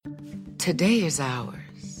Today is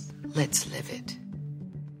ours. Let's live it.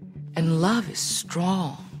 And love is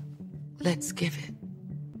strong. Let's give it.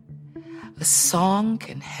 A song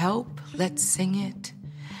can help. Let's sing it.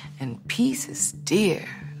 And peace is dear.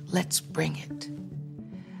 Let's bring it.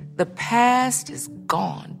 The past is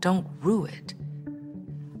gone. Don't rue it.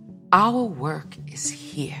 Our work is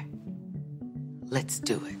here. Let's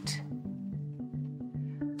do it.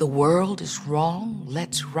 The world is wrong.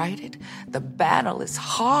 Let's right it. The battle is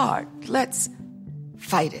hard. Let's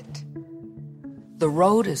fight it. The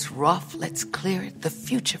road is rough. Let's clear it. The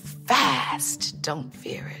future fast. Don't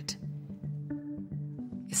fear it.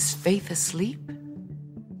 Is faith asleep?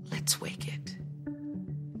 Let's wake it.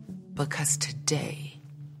 Because today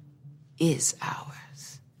is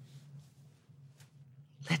ours.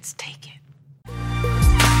 Let's take it.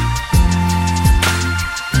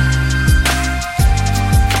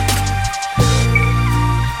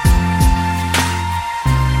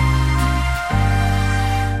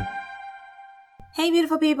 Hey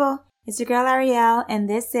beautiful people, it's your girl Ariel and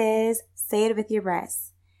this is Say It With Your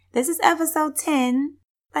Breasts. This is episode 10.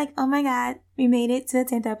 Like, oh my God, we made it to the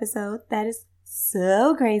 10th episode. That is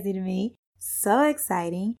so crazy to me. So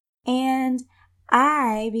exciting. And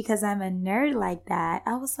because I'm a nerd like that,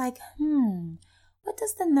 I was like, what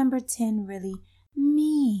does the number 10 really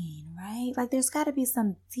mean, right? Like there's got to be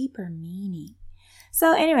some deeper meaning.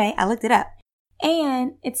 So anyway, I looked it up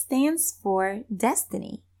and it stands for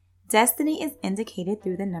destiny. Destiny is indicated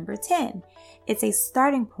through the number 10. It's a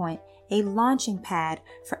starting point, a launching pad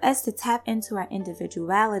for us to tap into our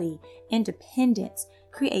individuality, independence,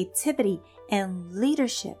 creativity, and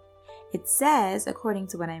leadership. It says, according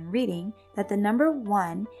to what I'm reading, that the number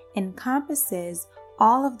 1 encompasses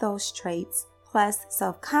all of those traits plus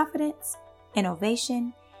self-confidence,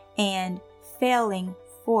 innovation, and failing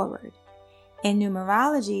forward. In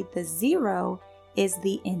numerology, the 0 is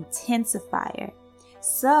the intensifier.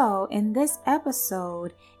 So in this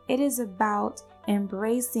episode, it is about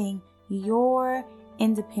embracing your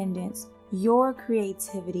independence, your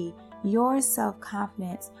creativity, your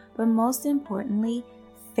self-confidence, but most importantly,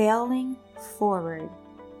 failing forward.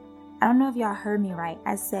 I don't know if y'all heard me right.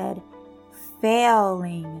 I said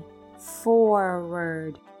failing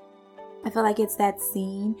forward. I feel like it's that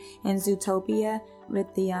scene in Zootopia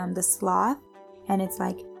with the sloth, and it's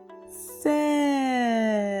like failing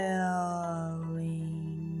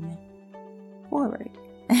forward.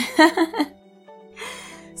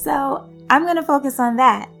 So I'm going to focus on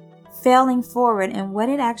that, failing forward, and what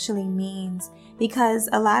it actually means, because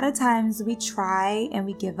a lot of times we try and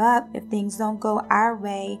we give up if things don't go our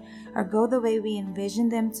way or go the way we envision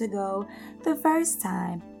them to go the first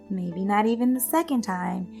time, maybe not even the second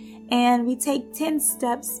time, and we take 10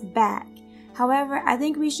 steps back. However, I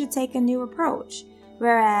think we should take a new approach,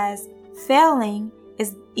 whereas failing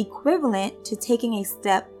is equivalent to taking a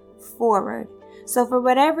step forward. So for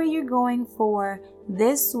whatever you're going for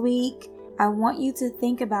this week, I want you to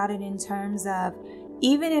think about it in terms of,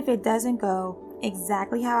 even if it doesn't go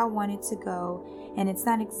exactly how I want it to go, and it's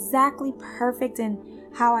not exactly perfect in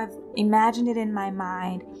how I've imagined it in my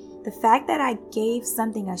mind, the fact that I gave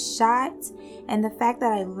something a shot and the fact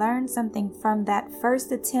that I learned something from that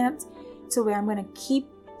first attempt to where I'm going to keep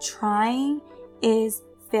trying is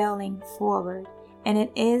failing forward. And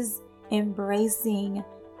it is embracing,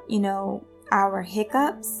 our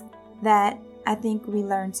hiccups that I think we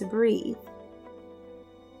learn to breathe.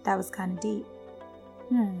 That was kind of deep.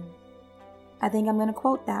 I think I'm going to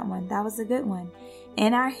quote that one. That was a good one.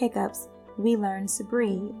 In our hiccups, we learn to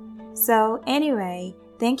breathe. So anyway,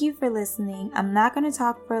 thank you for listening. I'm not going to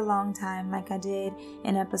talk for a long time like I did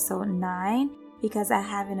in episode 9 because I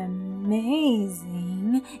have an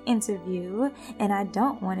amazing interview and I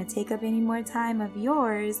don't want to take up any more time of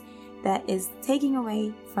yours that is taking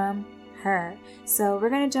away from her. So we're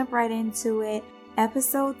going to jump right into it.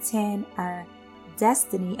 Episode 10, our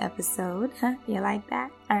Destiny episode. You like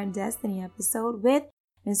that? Our Destiny episode with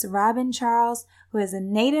Miss Robin Charles, who is a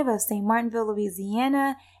native of St. Martinville,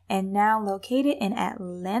 Louisiana, and now located in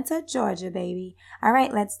Atlanta, Georgia, baby. All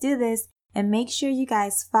right, let's do this. And make sure you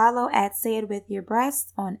guys follow at Say It With Your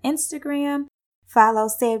Breasts on Instagram. Follow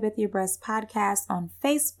Say It With Your Breasts podcast on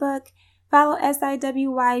Facebook. Follow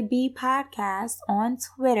SIWYB podcast on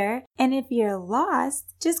Twitter. And if you're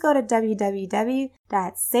lost, just go to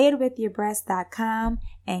www.sayitwithyourbreast.com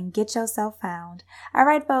and get yourself found. All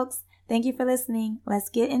right, folks. Thank you for listening. Let's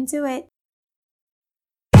get into it.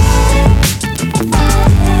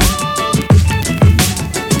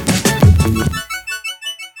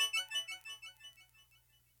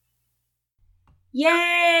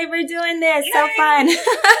 Yay, we're doing this. Yay. So fun. Here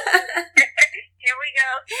we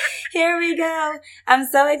Here we go. I'm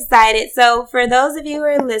so excited. So for those of you who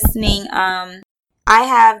are listening, I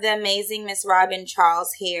have the amazing Miss Robin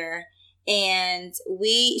Charles here. And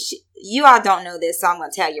you all don't know this, so I'm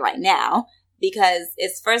going to tell you right now. Because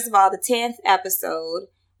it's, first of all, the 10th episode,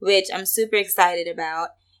 which I'm super excited about.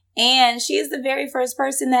 And she is the very first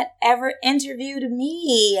person that ever interviewed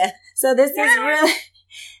me. So this is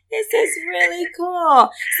really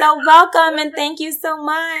cool. So welcome and thank you so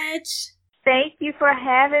much. Thank you for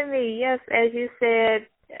having me. Yes, as you said,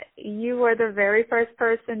 you were the very first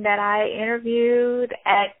person that I interviewed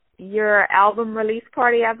at your album release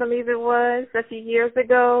party, I believe it was, a few years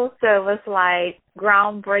ago. So it was like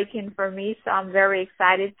groundbreaking for me. So I'm very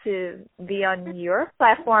excited to be on your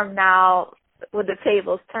platform now with the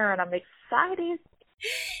tables turned. I'm excited.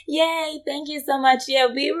 Yay. Thank you so much. Yeah,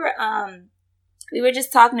 we were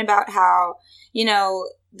just talking about how,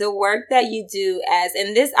 the work that you do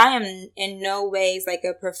and this, I am in no ways like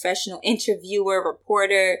a professional interviewer,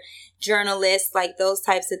 reporter, journalist, like those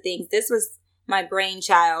types of things. This was my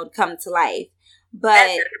brainchild come to life.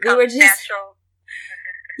 But we were just natural.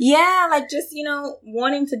 Yeah, like just,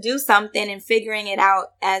 wanting to do something and figuring it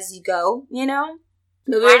out as you go,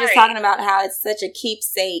 But we were just talking about how it's such a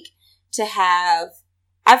keepsake to have.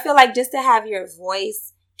 I feel like just to have your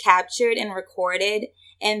voice captured and recorded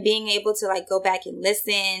and being able to like go back and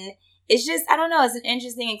listen. It's just, I don't know, it's an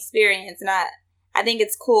interesting experience. And I think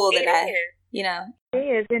it's cool that It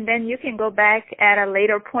is. And then you can go back at a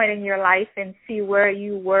later point in your life and see where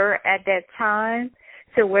you were at that time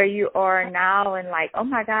to where you are now and like, oh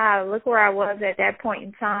my God, look where I was at that point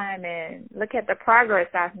in time and look at the progress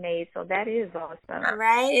I've made. So that is awesome.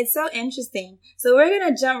 Right? It's so interesting. So we're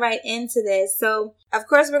going to jump right into this. So of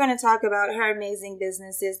course we're going to talk about her amazing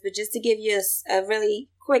businesses, but just to give you a really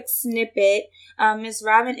quick snippet, Miss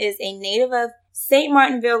Robin is a native of St.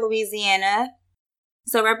 Martinville, Louisiana.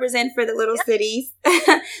 So represent for the little cities,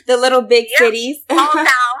 the little big cities. Hometown.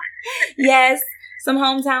 Yes. Some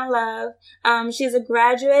hometown love. She's a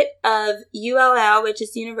graduate of ULL, which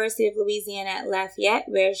is University of Louisiana at Lafayette,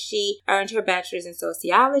 where she earned her bachelor's in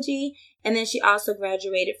sociology. And then she also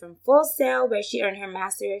graduated from Full Sail, where she earned her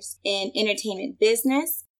master's in entertainment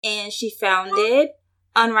business. And she founded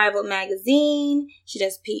Unrivaled Magazine. She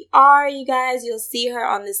does PR, you guys. You'll see her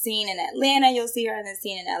on the scene in Atlanta. You'll see her on the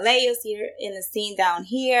scene in LA. You'll see her in the scene down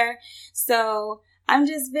here. So I'm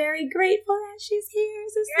just very grateful that she's here.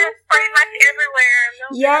 Pretty much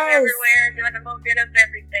everywhere. Doing a little bit of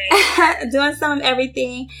everything. Doing some of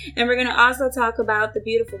everything. And we're going to also talk about the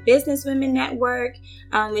Beautiful Businesswomen Network,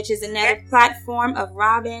 which is another platform of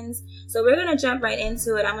Robin's. So we're going to jump right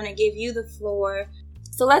into it. I'm going to give you the floor.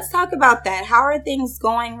 So let's talk about that. How are things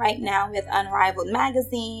going right now with Unrivaled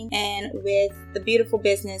Magazine and with the Beautiful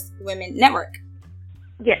Businesswomen Network?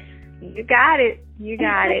 Yes, you got it.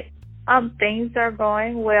 Things are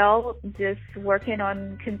going well. Just working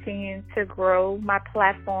on continuing to grow my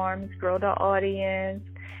platforms, grow the audience,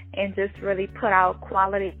 and just really put out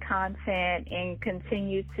quality content and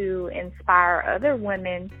continue to inspire other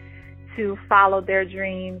women to follow their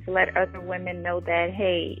dreams, let other women know that,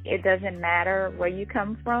 hey, it doesn't matter where you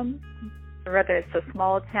come from, whether it's a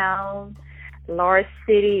small town, large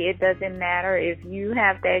city, it doesn't matter. If you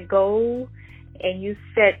have that goal and you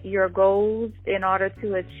set your goals in order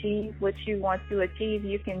to achieve what you want to achieve,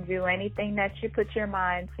 you can do anything that you put your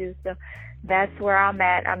mind to. So that's where I'm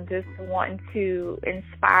at. I'm just wanting to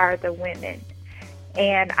inspire the women.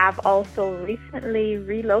 And I've also recently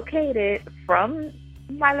relocated from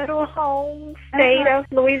my little home state of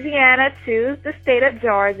Louisiana to the state of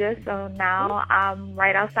Georgia. So now I'm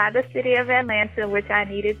right outside the city of Atlanta, which I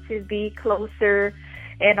needed to be closer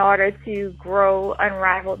in order to grow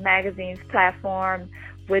Unrivaled Magazine's platform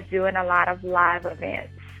with doing a lot of live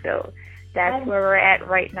events. So that's where we're at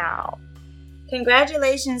right now.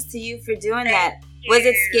 Congratulations to you for doing that. Was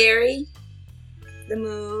it scary, the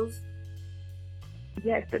move?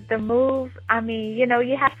 Yes, the move, I mean,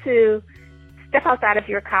 you have to step outside of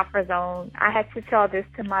your comfort zone. I had to tell this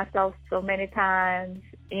to myself so many times.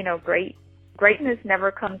 Greatness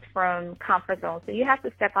never comes from comfort zones. So you have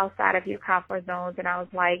to step outside of your comfort zones. And I was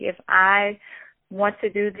like, if I want to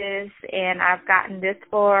do this and I've gotten this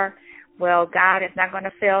far, well, God is not going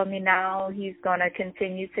to fail me now. He's going to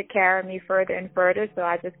continue to carry me further and further. So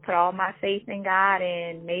I just put all my faith in God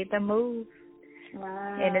and made the move.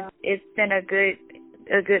 Wow. And it's been a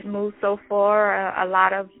good move so far. A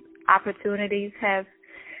lot of opportunities have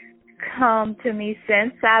come to me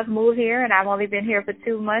since I've moved here, and I've only been here for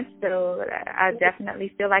 2 months, so I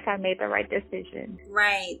definitely feel like I made the right decision.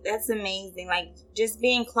 Right. That's amazing. Like, just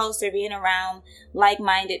being closer, being around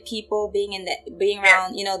like-minded people, being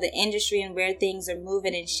around, the industry and where things are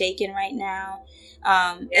moving and shaking right now.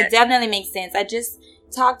 It definitely makes sense. I just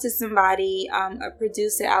talked to somebody, a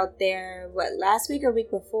producer out there, last week or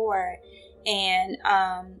week before, and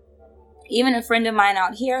even a friend of mine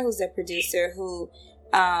out here who's a producer who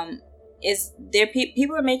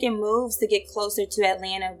people are making moves to get closer to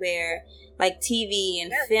Atlanta, where like TV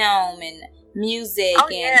and film and music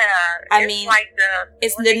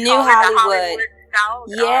it's the new Hollywood.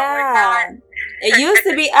 Yeah. It used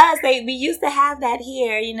to be us. We used to have that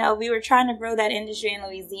here. We were trying to grow that industry in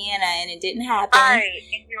Louisiana, and it didn't happen.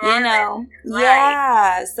 Right.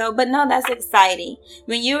 Yeah. So, but no, that's exciting.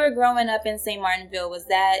 When you were growing up in St. Martinville,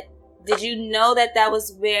 did you know that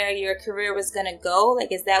was where your career was going to go?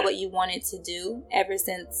 Like, is that what you wanted to do ever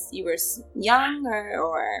since you were young,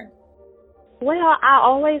 or? Well, I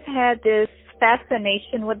always had this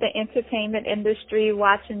fascination with the entertainment industry,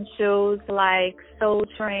 watching shows like Soul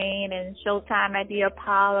Train and Showtime at the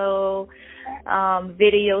Apollo,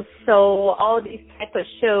 Video Soul, all these type of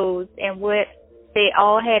shows. And what they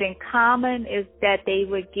all had in common is that they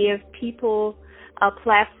would give people a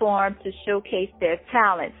platform to showcase their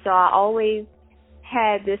talent. So I always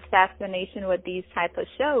had this fascination with these type of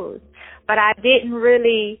shows. But I didn't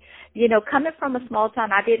really, coming from a small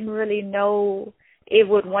town, I didn't really know it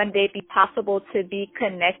would one day be possible to be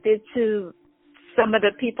connected to some of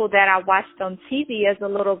the people that I watched on TV as a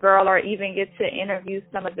little girl, or even get to interview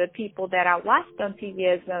some of the people that I watched on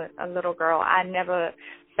TV as a little girl. I never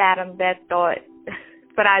fathomed that thought.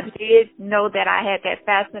 But I did know that I had that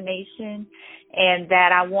fascination and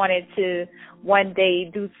that I wanted to one day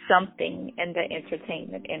do something in the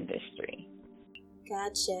entertainment industry.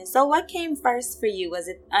 Gotcha. So what came first for you? Was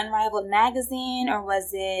it Unrivaled Magazine, or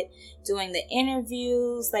was it doing the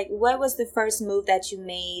interviews? Like, what was the first move that you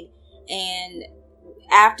made? And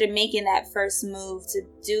after making that first move to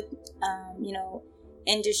do,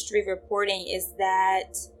 industry reporting,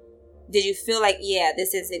 did you feel like,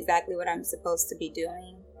 this is exactly what I'm supposed to be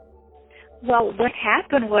doing? Well, what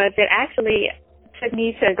happened was it actually took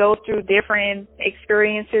me to go through different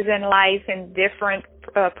experiences in life and different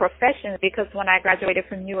professions, because when I graduated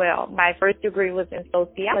from UL, my first degree was in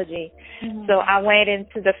sociology. Mm-hmm. So I went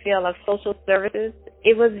into the field of social services.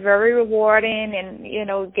 It was very rewarding, and,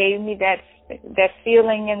 gave me that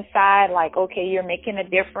feeling inside, like, okay, you're making a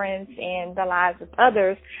difference in the lives of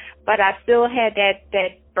others. But I still had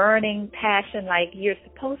that burning passion, like, you're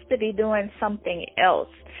supposed to be doing something else.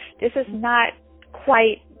 This is not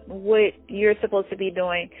quite what you're supposed to be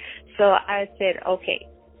doing. So I said, okay,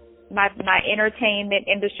 my entertainment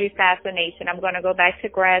industry fascination, I'm going to go back to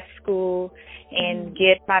grad school and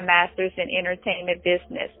get my master's in entertainment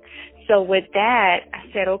business. So with that,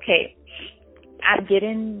 I said, okay, I'm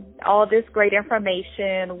getting all this great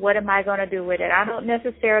information. What am I going to do with it? I don't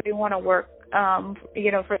necessarily want to work,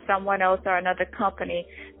 for someone else or another company.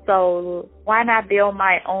 So why not build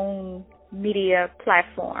my own media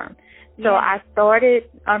platform? So I started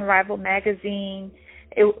Unrivaled Magazine.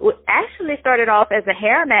 It actually started off as a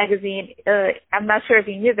hair magazine. I'm not sure if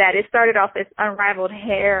you knew that. It started off as Unrivaled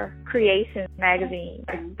Hair Creations Magazine.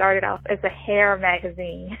 It started off as a hair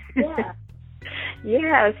magazine. Yeah.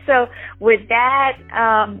 Yeah, so with that,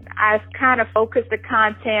 I kind of focused the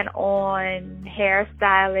content on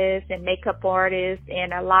hairstylists and makeup artists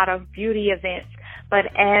and a lot of beauty events. But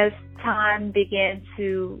as time began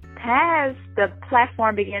to pass, the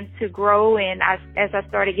platform began to grow, and as I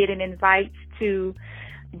started getting invites to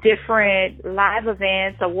different live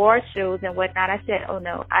events, award shows and whatnot, I said, oh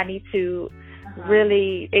no, I need to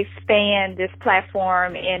really expand this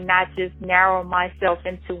platform and not just narrow myself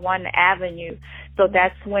into one avenue. So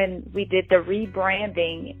that's when we did the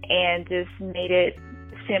rebranding and just made it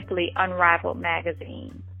simply Unrivaled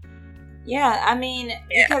Magazine. Yeah, I mean,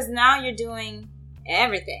 because now you're doing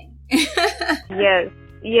everything.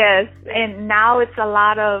 Yes. And now it's a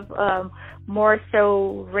lot of more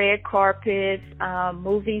so red carpets,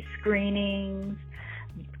 movie screenings,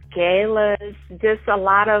 galas, just a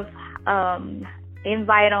lot of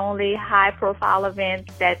invite-only, high-profile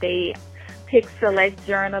events that they pick select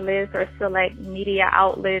journalists or select media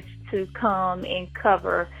outlets to come and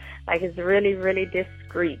cover. Like, it's really, really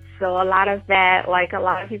discreet. So a lot of that, like, a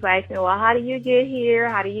lot of people ask me, well, how do you get here?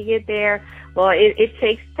 How do you get there? Well, it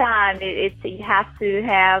takes time. You have to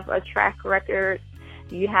have a track record.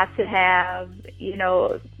 You have to have,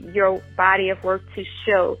 your body of work to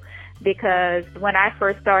show. Because when I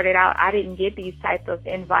first started out, I didn't get these types of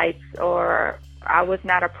invites or I was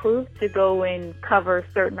not approved to go and cover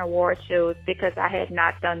certain award shows because I had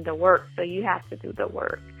not done the work. So you have to do the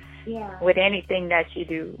work. Yeah. With anything that you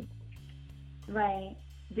do. Right.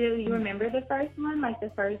 Do you remember the first one, like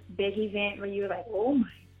the first big event where you were like, oh my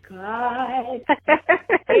God?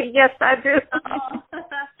 Yes, I do.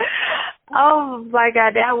 Oh my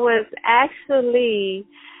God, that was actually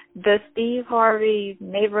the Steve Harvey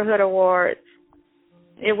Neighborhood Awards.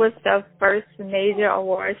 It was the first major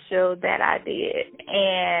award show that I did.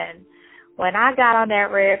 And when I got on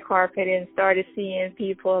that red carpet and started seeing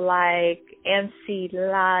people like MC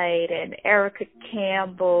Lyte and Erica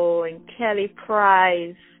Campbell and Kelly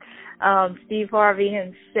Price, Steve Harvey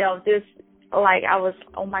himself, just like I was,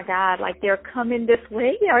 oh my God, like they're coming this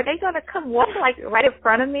way. Are they going to come walk like right in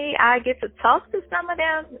front of me? I get to talk to some of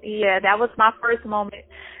them. Yeah, that was my first moment.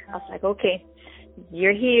 I was like, okay,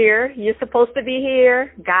 you're here. You're supposed to be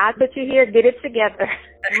here. God put you here. Get it together.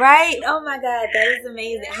 Right? Oh my God, that is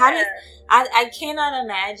amazing. How does I cannot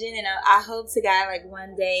imagine, and I hope to God like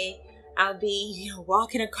one day I'll be,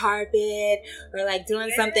 walking a carpet or like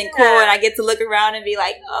doing something cool, and I get to look around and be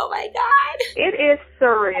like, oh my God. It is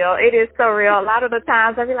surreal. It is surreal. A lot of the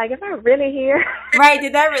times I'll be like, am I really here? Right?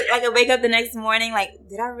 Did that like I wake up the next morning like,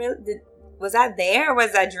 was I there or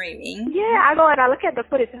was I dreaming? Yeah, I go and I look at the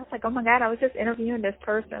footage and I was like, oh my God, I was just interviewing this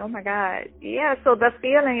person. Oh my God. Yeah, so the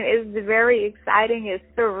feeling is very exciting. It's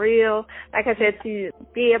surreal. Like I said, to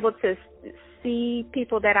be able to see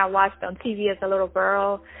people that I watched on TV as a little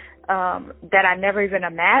girl, that I never even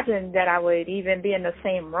imagined that I would even be in the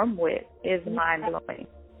same room with is mind-blowing.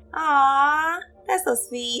 Aww, that's so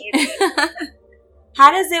sweet. How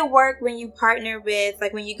does it work when you partner with,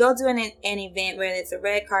 like when you go to an event, whether it's a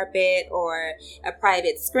red carpet or a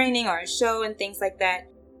private screening or a show and things like that?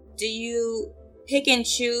 Do you pick and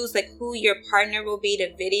choose like who your partner will be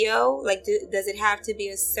to video? Like does it have to be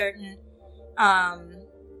a certain,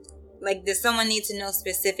 like does someone need to know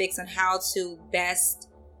specifics on how to best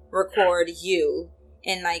record you?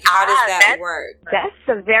 And like how does that work? That's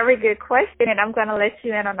a very good question, and I'm going to let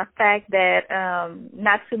you in on the fact that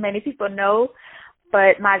not too many people know,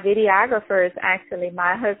 but my videographer is actually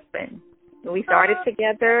my husband. We started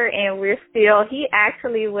together, and he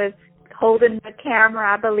actually was holding the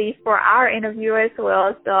camera, I believe, for our interview as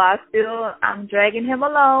well. So I'm dragging him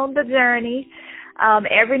along the journey.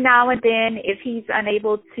 Every now and then, if he's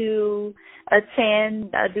unable to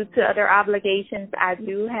attend due to other obligations, I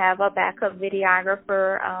do have a backup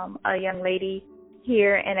videographer, a young lady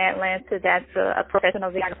here in Atlanta that's a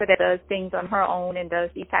professional videographer that does things on her own and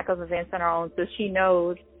does these type of events on her own, so she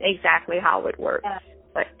knows exactly how it works.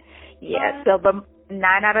 But but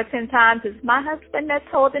 9 out of 10 times it's my husband that's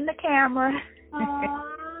holding the camera.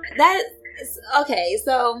 That is okay.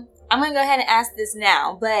 So I'm gonna go ahead and ask this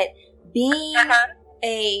now, but being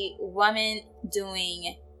a woman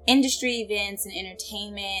doing industry events and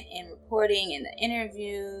entertainment and reporting and the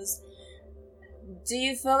interviews, do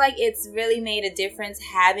you feel like it's really made a difference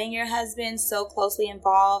having your husband so closely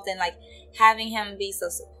involved and like having him be so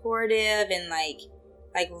supportive and like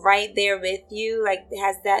right there with you? Like,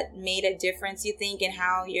 has that made a difference, you think, in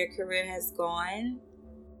how your career has gone?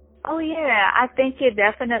 Oh yeah, I think it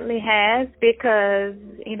definitely has, because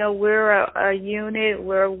we're a unit,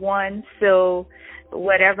 we're one, so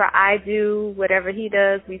whatever I do, whatever he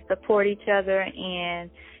does, we support each other,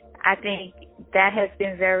 and I think that has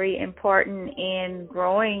been very important in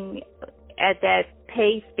growing at that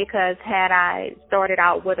pace, because had I started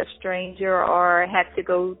out with a stranger or had to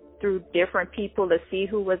go through different people to see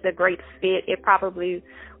who was a great fit, it probably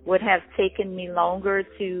would have taken me longer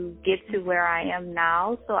to get to where I am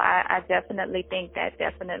now. So I definitely think that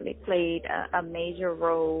definitely played a major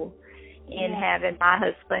role in having my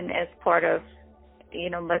husband as part of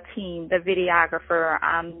my team, the videographer.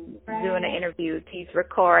 I'm doing an interview, he's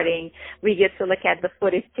recording. We get to look at the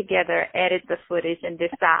footage together, edit the footage, and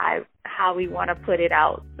decide how we want to put it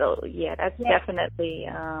out. So yeah, that's definitely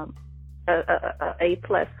a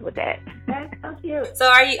plus with that. That's so cute.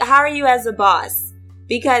 So how are you as a boss?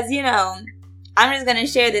 Because I'm just gonna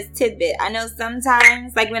share this tidbit. I know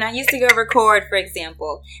sometimes, like when I used to go record, for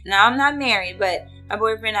example. Now I'm not married, but my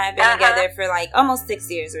boyfriend and I have been together for like almost 6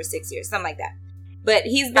 years, something like that. But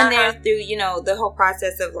he's been there through, the whole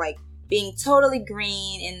process of like being totally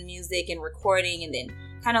green in music and recording, and then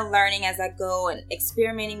kind of learning as I go and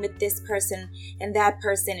experimenting with this person and that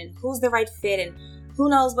person and who's the right fit and who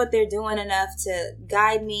knows what they're doing enough to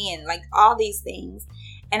guide me and like all these things.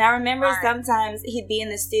 And I remember sometimes he'd be in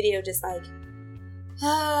the studio just like,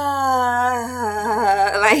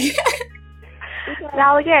 like,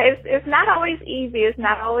 No, yeah, it's not always easy. It's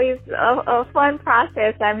not always a fun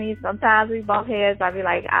process. I mean, sometimes we bump heads. I'll be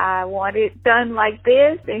like, I want it done like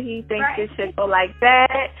this, and he thinks it should go like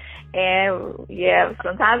that. And yeah,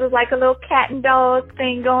 sometimes it's like a little cat and dog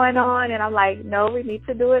thing going on, and I'm like, no, we need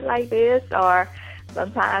to do it like this. Or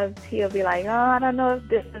sometimes he'll be like, oh, I don't know if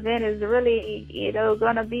this event is really,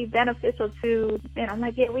 going to be beneficial to, and I'm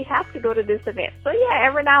like, yeah, we have to go to this event. So yeah,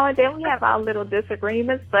 every now and then we have our little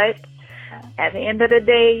disagreements, but at the end of the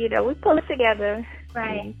day, we pull it together.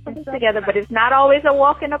 Right. Pull it together, but it's not always a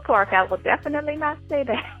walk in the park. I will definitely not say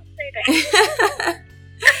that.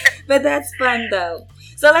 But that's fun, though.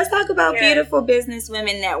 So let's talk about Beautiful Business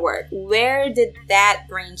Women Network. Where did that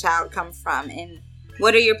brainchild come from, and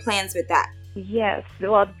what are your plans with that? Yes,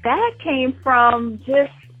 well, that came from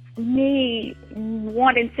just me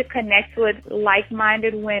wanting to connect with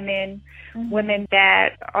like-minded women, women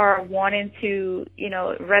that are wanting to,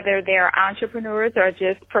 whether they're entrepreneurs or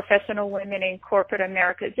just professional women in corporate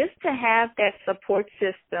America, just to have that support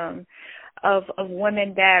system of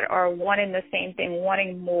women that are wanting the same thing,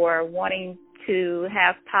 wanting more, wanting to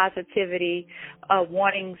have positivity,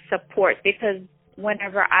 wanting support. Because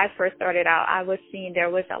whenever I first started out, I was seeing there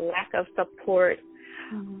was a lack of support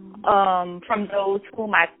from those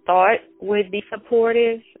whom I thought would be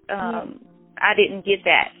supportive. I didn't get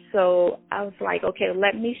that. So I was like, okay,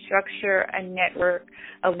 let me structure a network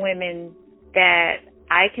of women that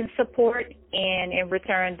I can support, and in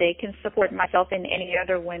return, they can support myself and any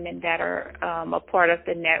other women that are a part of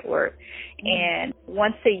the network. And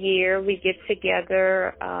once a year, we get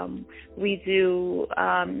together. We do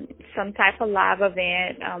some type of live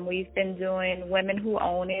event. We've been doing Women Who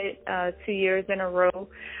Own It 2 years in a row.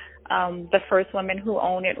 The first Women Who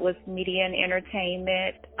Own It was media and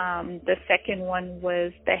entertainment. The second one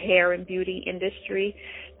was the hair and beauty industry.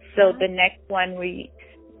 So the next one, we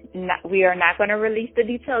are not going to release the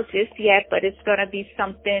details just yet, but it's going to be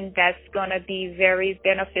something that's going to be very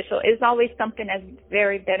beneficial. It's always something that's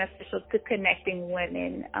very beneficial to connecting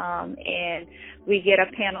women. And we get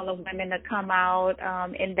a panel of women to come out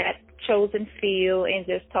in that chosen field and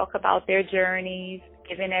just talk about their journeys,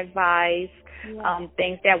 giving advice,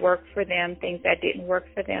 things that worked for them, things that didn't work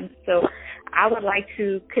for them. So I would like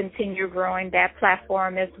to continue growing that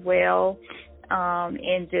platform as well,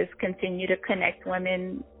 and just continue to connect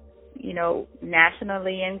women,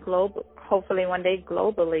 nationally and global, hopefully one day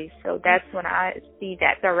globally. So that's when I see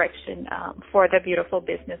that direction for the Beautiful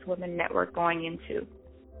Business Women Network going into.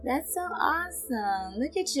 That's so awesome.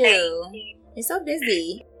 Look at you. You're so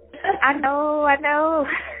busy. I know.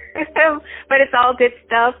 But it's all good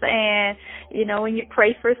stuff. And, when you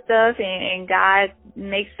pray for stuff and God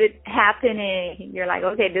makes it happen and you're like,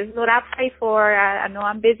 okay, this is what I pray for. I know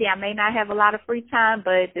I'm busy. I may not have a lot of free time,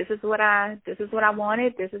 but this is what I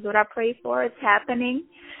wanted. This is what I prayed for. It's happening.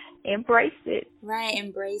 Embrace it. Right.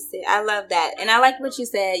 Embrace it. I love that. And I like what you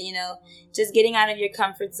said, just getting out of your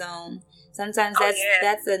comfort zone. Sometimes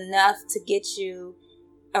that's enough to get you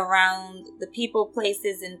around the people,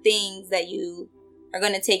 places, and things that you are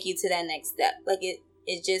going to take you to that next step. Like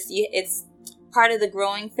it's part of the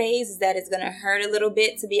growing phase is that it's going to hurt a little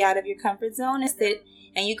bit to be out of your comfort zone,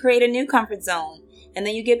 and you create a new comfort zone, and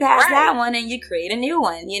then you get past that one and you create a new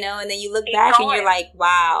one, and then you look back and you're like,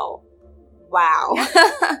 wow.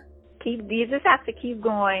 You just have to keep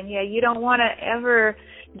going. Yeah, you don't want to ever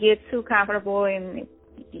get too comfortable and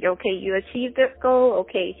you achieved this goal.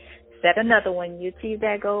 Okay, set another one. You achieve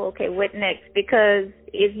that goal. Okay, what next? Because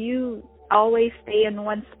if you always stay in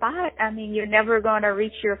one spot, you're never going to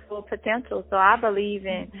reach your full potential. So I believe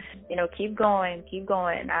in, keep going.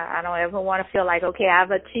 I don't ever want to feel like, okay,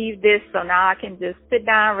 I've achieved this, so now I can just sit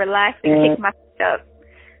down, relax, and kick my feet up.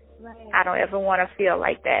 Right. I don't ever want to feel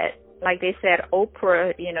like that. Like they said,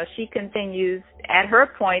 Oprah, she continues at her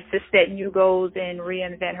point to set new goals and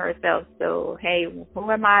reinvent herself. So, hey, who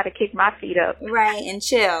am I to kick my feet up? Right, and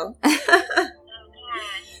chill.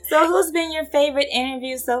 So who's been your favorite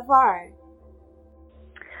interview so far?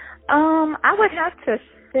 I would have to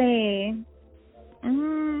say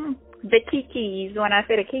the Kikis. When I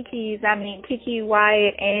say the Kikis, I mean Kiki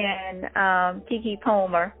Wyatt and Keke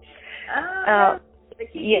Palmer.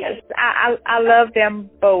 Yes, I love them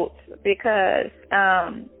both because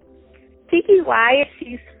Keke Wyatt,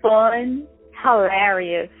 she's fun,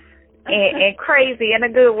 hilarious, and crazy in a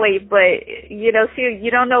good way. But you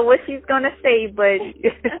don't know what she's gonna say, but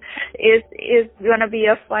it's gonna be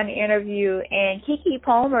a fun interview. And Keke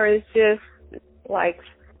Palmer is just like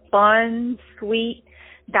fun, sweet,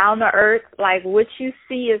 down to earth. Like what you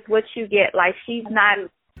see is what you get. Like she's not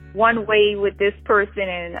one way with this person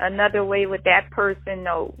and another way with that person.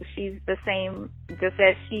 No, she's the same, just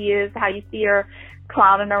as she is, how you see her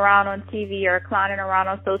clowning around on TV or clowning around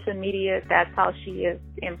on social media. That's how she is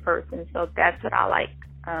in person. So that's what I like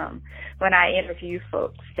when I interview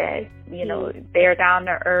folks, that, you know, they're down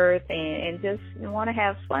to earth and just want to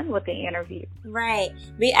have fun with the interview. Right.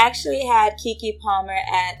 We actually had Keke Palmer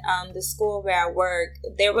at the school where I work.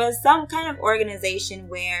 There was some kind of organization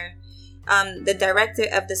where the director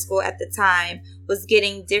of the school at the time was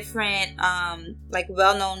getting different like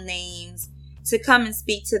well-known names to come and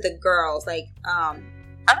speak to the girls, like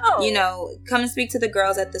you know, come and speak to the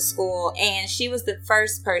girls at the school. And she was the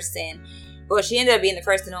first person. Well, she ended up being the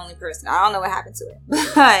first and only person. I don't know what happened to her.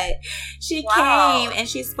 But she came and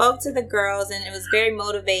she spoke to the girls, and it was very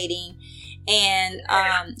motivating. And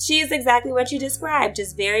she is exactly what you described.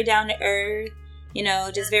 Just very down to earth, you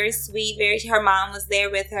know, just very sweet. Her mom was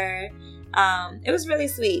there with her. It was really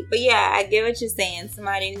sweet. But yeah, I get what you're saying.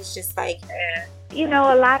 Somebody who's just like... You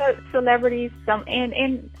know, a lot of celebrities,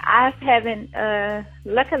 and I haven't,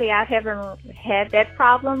 luckily I haven't had that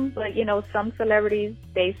problem, but, you know, some celebrities,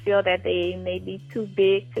 they feel that they may be too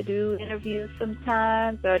big to do interviews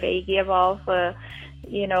sometimes, or they give off a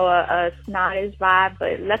snottish vibe.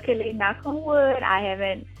 But luckily, knock on wood, I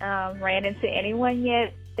haven't ran into anyone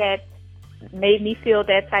yet that made me feel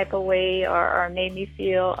that type of way or made me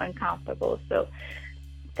feel uncomfortable. So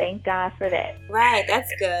thank God for that. Right, that's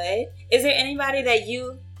good. Is there anybody that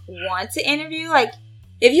you want to interview? Like,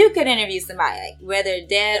 if you could interview somebody, like whether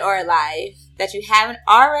dead or alive, that you haven't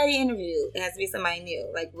already interviewed, it has to be somebody new.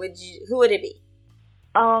 Like, who would it be?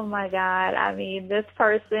 Oh my God! I mean, this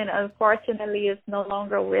person unfortunately is no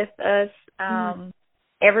longer with us.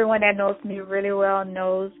 Everyone that knows me really well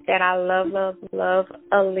knows that I love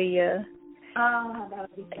Aaliyah. Oh, that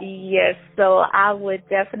would be nice. Yes, so I would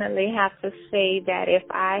definitely have to say that if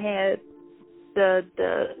I had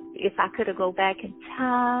if I could go back in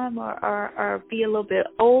time or be a little bit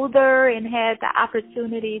older and had the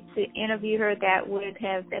opportunity to interview her, that would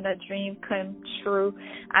have been a dream come true.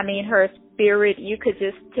 I mean, her spirit, you could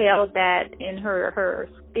just tell that in her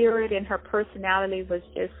spirit and her personality was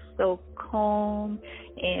just so calm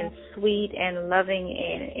and sweet and loving,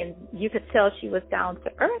 and you could tell she was down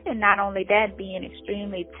to earth. And not only that, being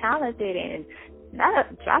extremely talented and not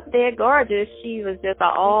drop dead gorgeous, she was just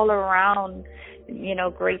an all around, you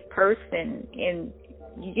know, great person. And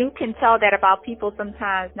you can tell that about people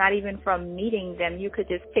sometimes, not even from meeting them. You could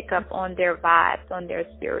just pick up on their vibes, on their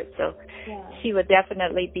spirit. So she would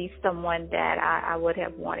definitely be someone that I would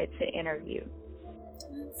have wanted to interview.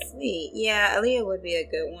 Sweet. Yeah, Aaliyah would be a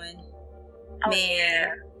good one.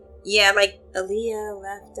 Man. Yeah, like Aaliyah,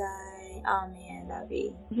 Left Eye. Oh, man, that'd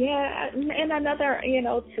be... Yeah, and another, you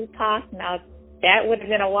know, Tupac. Now, that would have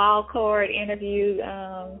been a wild card interview.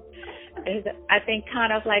 I think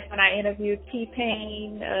kind of like when I interviewed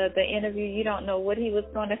T-Pain, the interview, you don't know what he was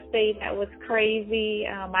going to say. That was crazy.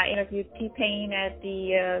 I interviewed T-Pain at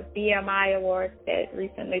the BMI Awards that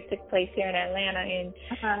recently took place here in Atlanta,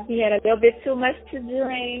 and he had a little bit too much to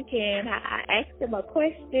drink, and I asked him a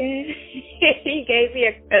question. He gave me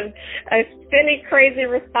a silly, crazy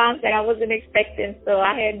response that I wasn't expecting, so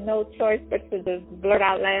I had no choice but to just blurt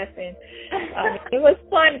out laughing. It was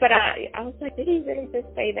fun, but I was like, did he really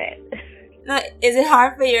just say that? Is it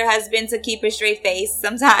hard for your husband to keep a straight face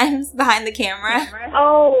sometimes behind the camera?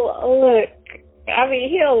 Oh, look. I mean,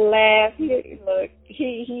 he'll laugh.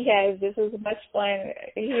 He has just as much fun.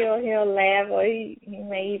 He'll laugh, or he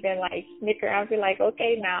may even like snicker. I'll be like,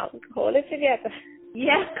 okay, now hold it together.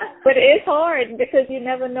 Yeah, but it's hard because you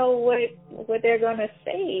never know what they're gonna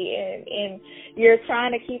say, and you're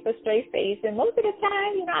trying to keep a straight face. And most of the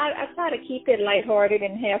time, you know, I try to keep it lighthearted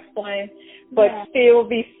and have fun, but still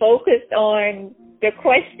be focused on the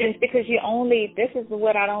questions, because this is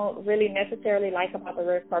what I don't really necessarily like about the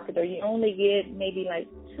red carpet, though. You only get maybe like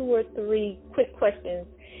 2 or 3 quick questions,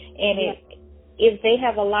 and if they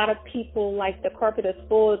have a lot of people, like the carpet is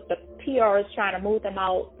full, the PR is trying to move them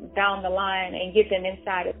out down the line and get them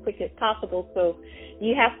inside as quick as possible. So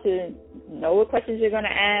you have to know what questions you're going to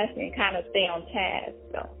ask and kind of stay on task.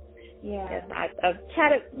 So I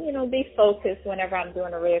try to, you know, be focused whenever I'm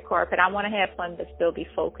doing a red carpet. I want to have fun, but still be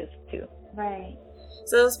focused too. Right.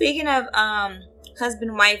 So speaking of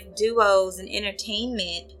husband-wife duos and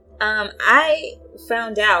entertainment, I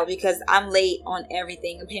found out, because I'm late on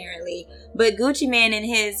everything apparently, but Gucci Mane and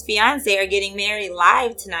his fiance are getting married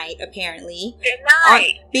live tonight apparently.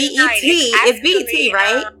 Tonight. On BET. It's BET,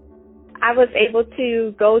 right? I was able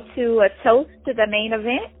to go to a toast to the main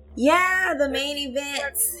event. Yeah, the main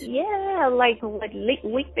event. Yeah, like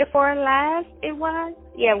week before last it was.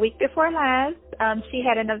 Yeah, week before last. She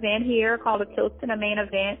had an event here called a toast to the main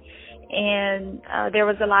event. and there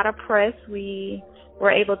was a lot of press. We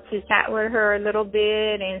were able to chat with her a little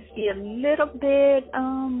bit and see a little bit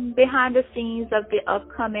behind the scenes of the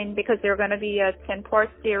upcoming, because there's going to be a 10-part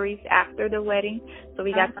series after the wedding. So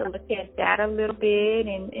we got to look at that a little bit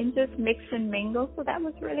and just mix and mingle. So that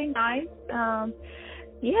was really nice.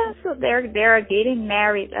 Yeah, so they're getting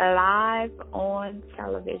married live on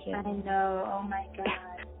television. I know. Oh my God.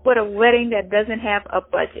 With a wedding that doesn't have a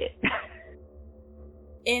budget.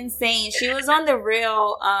 Insane. She was on The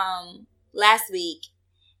Real last week,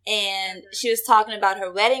 and she was talking about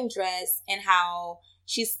her wedding dress and how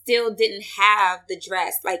she still didn't have the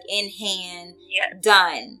dress like in hand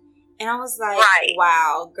done. And I was like,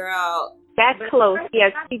 wow, girl. That's close.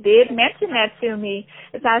 Yes, she did mention that to me.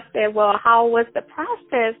 As I said, well, how was the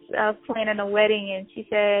process of planning a wedding? And she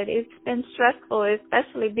said, it's been stressful,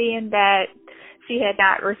 especially being that she had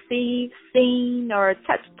not received, seen, or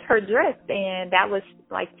touched her dress. And that was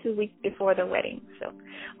like 2 weeks before the wedding. So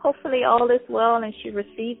hopefully all is well and she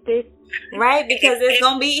received it. Right, because it's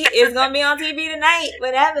gonna be on TV tonight,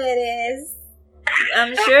 whatever it is.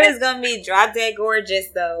 I'm sure it's gonna be drop dead gorgeous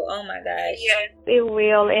though. Oh my gosh. Yes, it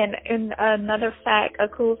will. And another fact, a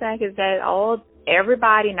cool fact, is that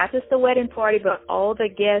everybody, not just the wedding party, but all the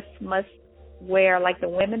guests must wear, like the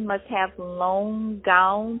women must have long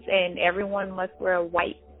gowns and everyone must wear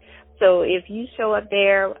white. So if you show up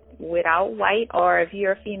there without white, or if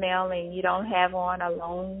you're a female and you don't have on a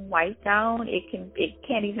long white gown, it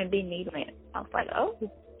can't even be needling. I was like, oh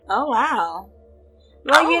wow.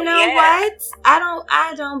 Well, you know what?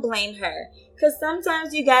 I don't blame her, because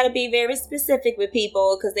sometimes you got to be very specific with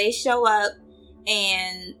people, because they show up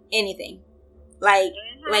and anything like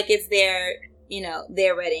it's their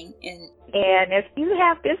wedding. And if you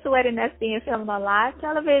have this wedding that's being filmed on live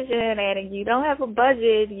television and you don't have a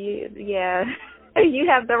budget, you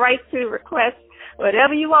have the right to request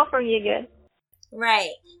whatever you want from your guests.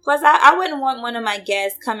 Right. Plus, I wouldn't want one of my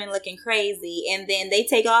guests coming looking crazy and then they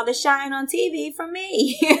take all the shine on TV from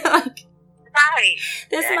me. Like, right.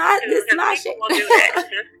 This is my shit. Will do that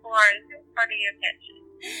just for the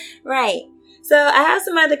attention. Right. So I have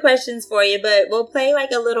some other questions for you, but we'll play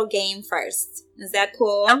like a little game first. Is that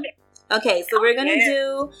cool? Okay, so we're going to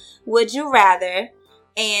do Would You Rather.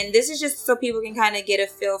 And this is just so people can kind of get a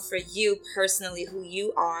feel for you personally, who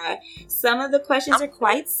you are. Some of the questions are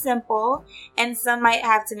quite simple, and some might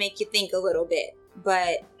have to make you think a little bit,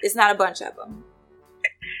 but it's not a bunch of them.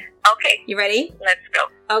 Okay. You ready? Let's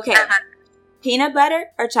go. Okay. Peanut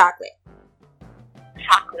butter or chocolate?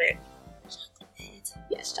 Chocolate. Chocolate.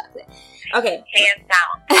 Yes, chocolate. Okay. Hands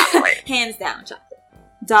down, chocolate. Hands down, chocolate.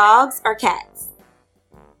 Dogs or cats?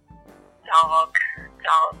 Dog.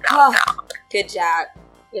 Good job.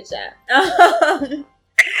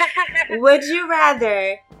 Would you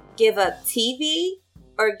rather give up TV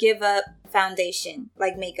or give up foundation,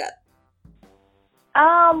 like makeup?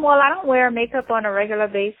 Well, I don't wear makeup on a regular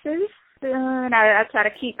basis. And I try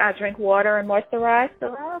to I drink water and moisturize,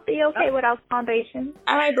 so I'll be okay without foundation.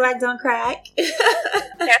 All right, Black, don't crack.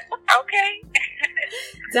 Okay.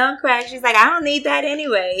 Don't crack. She's like, I don't need that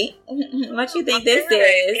anyway. What you think this is?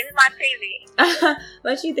 It's my TV.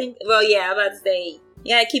 What you think? Well, yeah, I'm about to say,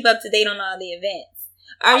 you gotta keep up to date on all the events.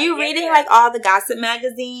 Are you reading like all the gossip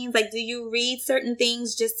magazines? Like, do you read certain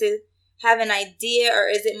things just to have an idea, or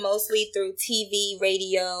is it mostly through TV,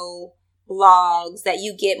 radio, blogs that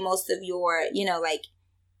you get most of your, like,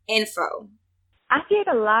 info? I get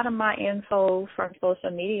a lot of my info from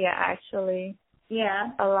social media, actually.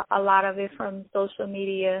 Yeah, a lot of it from social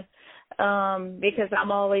media, because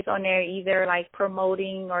I'm always on there either like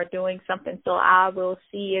promoting or doing something, so I will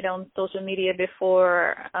see it on social media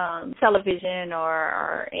before television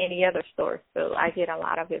or any other source. So I get a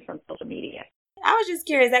lot of it from social media. I was just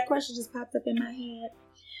curious. That question just popped up in my head.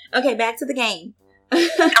 Okay, back to the game.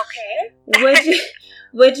 Okay.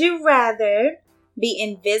 Would you rather be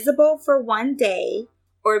invisible for one day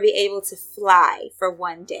or be able to fly for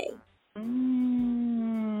one day?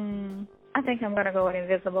 I think I'm gonna go with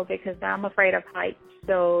invisible because I'm afraid of heights.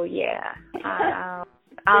 So yeah,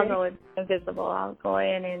 I'll go with invisible. I'll go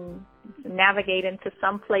in and navigate into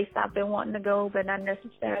some place I've been wanting to go, but not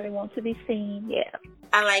necessarily want to be seen. Yeah,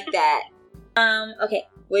 I like that. Okay.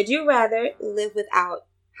 Would you rather live without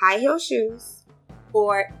high heel shoes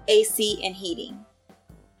or AC and heating?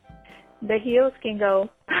 The heels can go.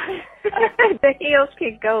 The heels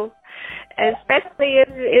can go. Especially if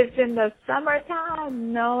it's in the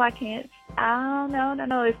summertime. No, I can't. Oh,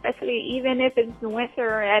 no. Especially even if it's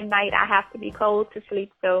winter at night, I have to be cold to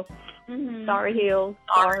sleep. So, sorry, heels.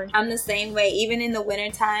 Sorry. I'm the same way. Even in the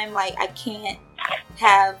wintertime, like, I can't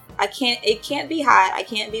it can't be hot, I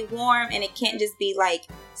can't be warm, and it can't just be like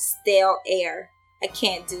stale air. I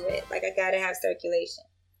can't do it. Like, I gotta have circulation.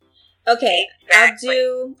 Okay,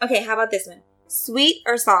 okay, how about this one? Sweet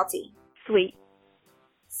or salty? Sweet.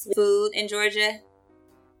 Food in Georgia?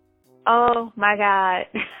 Oh my God.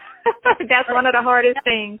 That's one of the hardest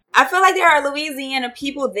things. I feel like there are Louisiana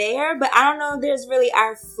people there, but I don't know if there's really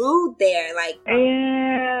our food there. Like,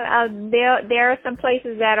 yeah, there are some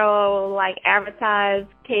places that are like advertise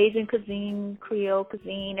Cajun cuisine, Creole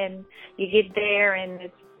cuisine, and you get there and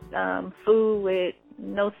it's food with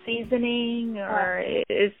no seasoning, or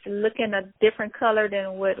it's looking a different color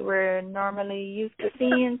than what we're normally used to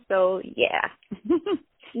seeing. So yeah.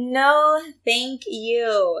 No, thank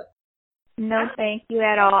you. No, thank you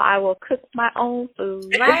at all. I will cook my own food.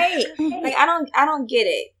 Right. Like, I don't get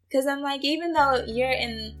it. Cause I'm like, even though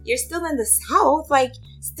you're still in the South, like,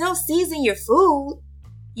 still season your food.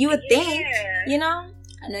 You would think, you know?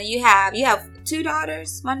 I know you have 2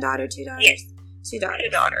 daughters, 1 daughter, 2 daughters? Yes. 2 daughters. 2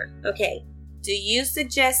 daughters. Okay. Do you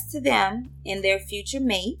suggest to them in their future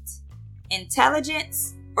mate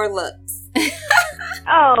intelligence or looks?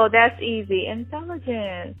 Oh, that's easy.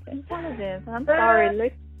 Intelligence. I'm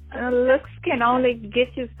sorry. Looks can only get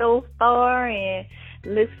you so far, and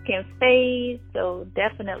looks can fade. So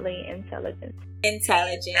definitely intelligence.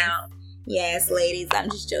 Intelligence. Yes, ladies. I'm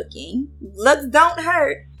just joking. Looks don't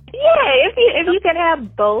hurt. Yeah, if you can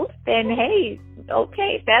have both, then hey,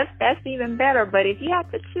 okay, that's even better. But if you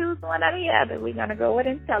have to choose one or the other, we're gonna go with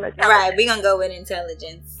intelligence. Right, we're gonna go with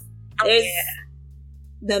intelligence. Oh,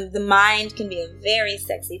 the mind can be a very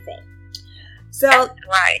sexy thing. So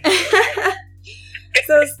right.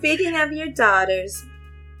 So speaking of your daughters,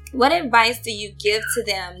 what advice do you give to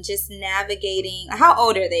them just navigating? How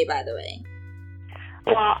old are they, by the way?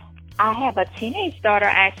 Well, I have a teenage daughter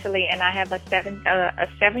actually, and I have a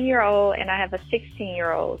 7-year-old, and I have a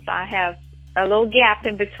 16-year-old. So I have a little gap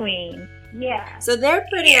in between. Yeah. So they're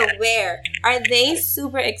pretty aware. Are they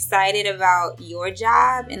super excited about your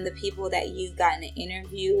job and the people that you've gotten to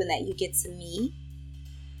interview and that you get to meet?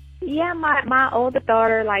 Yeah, my older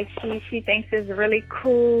daughter, like, she thinks it's really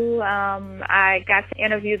cool. I got to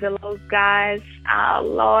interview those guys.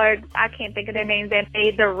 Lord, I can't think of their names. They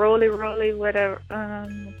made the roly with a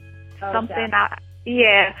something.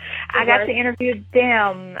 I got to interview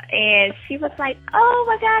them, and she was like, "Oh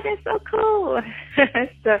my God, that's so cool!"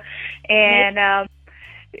 So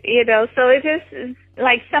it just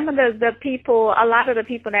like some of the people, a lot of the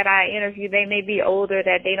people that I interview, they may be older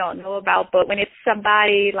that they don't know about, but when it's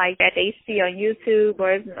somebody like that they see on YouTube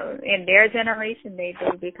or in their generation, they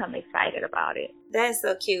do become excited about it. That's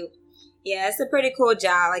so cute. Yeah, it's a pretty cool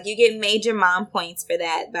job. Like, you get major mom points for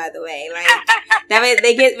that, by the way. Like, that way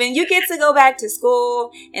when you get to go back to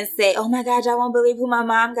school and say, "Oh my God, y'all won't believe who my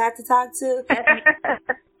mom got to talk to."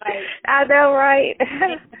 I know, right?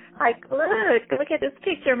 Like, look at this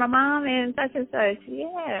picture, my mom and such and such.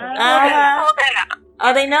 Yeah.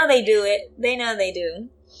 Oh, they know they do it. They know they do.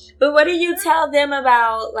 But what do you tell them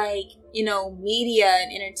about, like, you know, media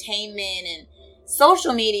and entertainment and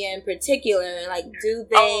social media in particular? Like, do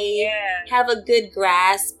they have a good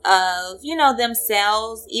grasp of, you know,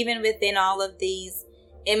 themselves, even within all of these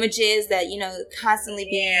images that, you know, constantly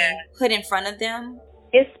being put in front of them?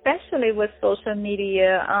 Especially with social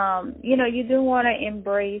media, you know, you do want to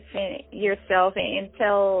embrace yourself and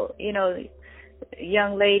tell, you know,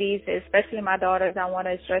 young ladies, especially my daughters, I want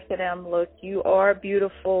to stress to them, look, you are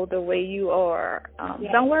beautiful the way you are.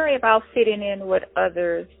 Don't worry about fitting in with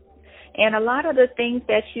others. And a lot of the things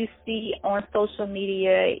that you see on social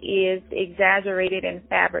media is exaggerated and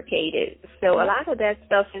fabricated. So a lot of that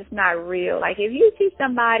stuff is not real. Like, if you see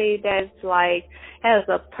somebody that's like has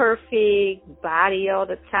a perfect body all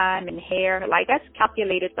the time and hair, like, that's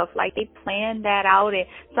calculated stuff. Like, they plan that out, and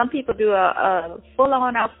some people do a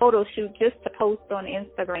full-on out photo shoot just to post on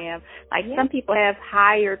Instagram. Like, some people have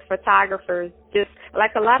hired photographers, just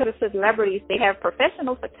like a lot of the celebrities, they have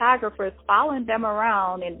professional photographers following them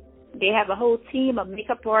around, and they have a whole team of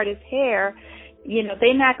makeup artists, hair. You know,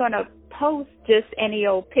 they're not going to post just any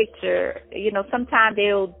old picture. You know, sometimes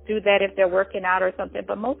they'll do that if they're working out or something,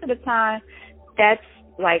 but most of the time that's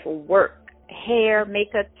like work. Hair,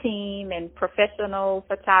 makeup team, and professional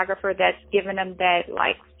photographer that's giving them that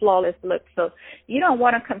like flawless look. So you don't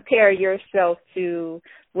want to compare yourself to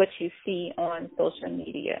what you see on social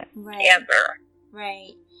media. Right. Ever.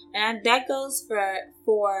 Right. And that goes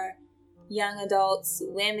for young adults,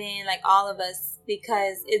 women, like all of us,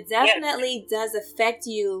 because it definitely does affect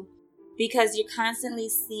you because you're constantly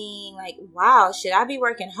seeing like, wow, should I be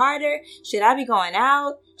working harder? Should I be going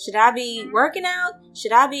out? Should I be working out?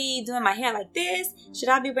 Should I be doing my hair like this? Should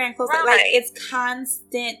I be wearing clothes like it's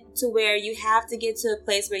constant to where you have to get to a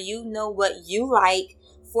place where you know what you like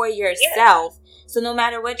for yourself. So no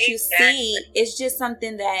matter what you see, it's just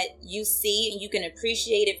something that you see and you can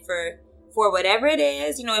appreciate it for whatever it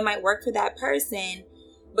is. You know, it might work for that person,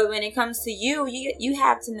 but when it comes to you, you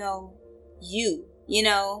have to know you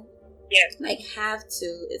know. Yes. Like, have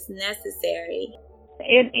to. It's necessary.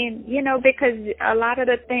 And you know, because a lot of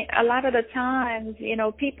the times, you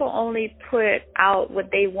know, people only put out what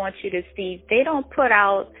they want you to see. They don't put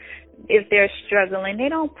out if they're struggling. They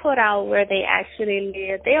don't put out where they actually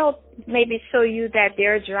live. They'll maybe show you that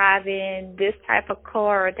they're driving this type of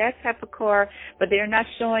car or that type of car, but they're not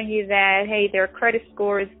showing you that, hey, their credit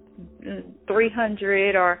score is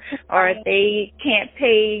 300 or they can't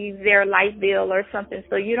pay their light bill or something.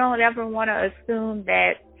 So you don't ever want to assume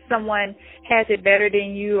that someone has it better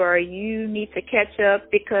than you or you need to catch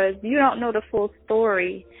up, because you don't know the full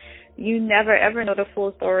story. You never ever know the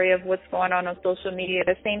full story of what's going on social media.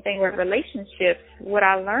 The same thing with relationships. What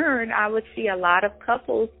I learned, I would see a lot of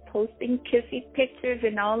couples posting kissy pictures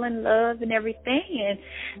and all in love and everything, and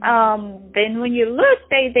then when you look,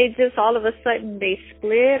 they just all of a sudden they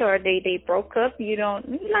split or they broke up. You don't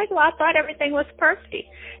like, well, I thought everything was perfect.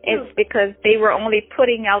 It's because they were only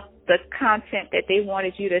putting out the content that they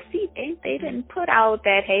wanted you to see. They didn't put out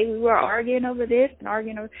that, hey, we were arguing over this and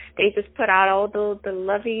arguing over. They just put out all the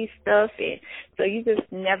lovey stuff, and so you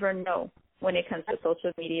just never know when it comes to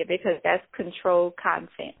social media, because that's controlled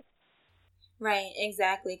content. Right,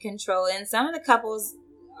 exactly. Control. And some of the couples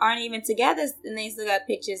aren't even together and they still got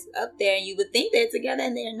pictures up there. You would think they're together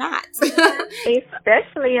and they're not.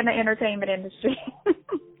 Especially in the entertainment industry.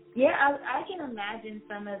 Yeah, I can imagine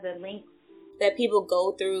some of the links that people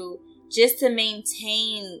go through just to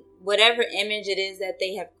maintain whatever image it is that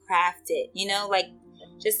they have crafted. You know, like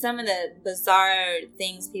just some of the bizarre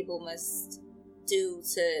things people must do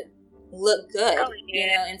to look good. Oh, yeah. You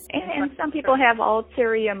know, and some people have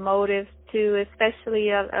ulterior motives too, especially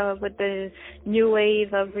with the new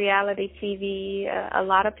wave of reality TV. A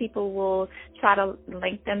lot of people will try to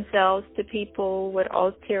link themselves to people with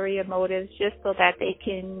ulterior motives just so that they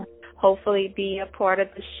can hopefully be a part of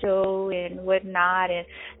the show and whatnot. And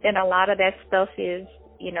then a lot of that stuff is,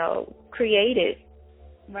 you know, created,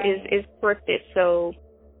 is scripted. So,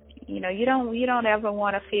 you know, you don't ever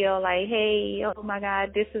want to feel like, hey, oh my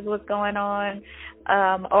God, this is what's going on.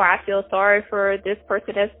 Or I feel sorry for this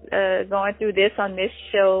person that's going through this on this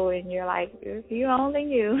show, and you're like, if you only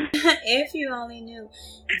knew. If you only knew.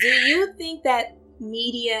 Do you think that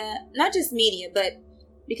media, not just media, but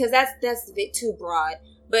because that's a bit too broad,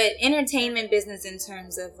 but entertainment business in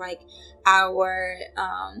terms of like our,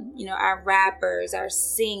 our rappers, our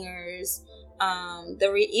singers,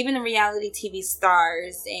 even the reality TV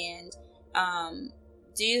stars, and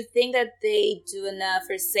do you think that they do enough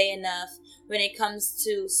or say enough when it comes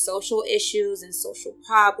to social issues and social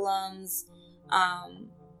problems,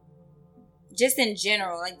 just in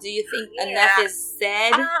general? Like, do you think enough is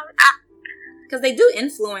said? Because they do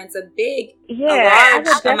influence a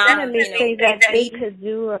large amount of, say that they could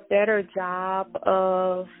do a better job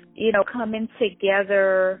of, you know, coming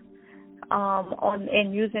together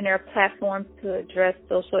and using their platforms to address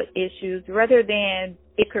social issues rather than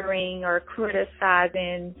bickering or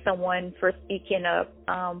criticizing someone for speaking up.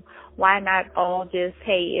 Why not all just,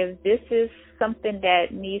 hey, if this is something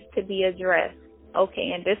that needs to be addressed,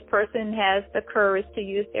 okay, and this person has the courage to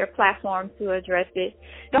use their platform to address it,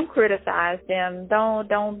 don't criticize them.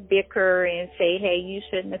 Don't bicker and say, hey, you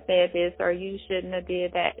shouldn't have said this or you shouldn't have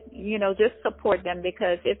did that. You know, just support them,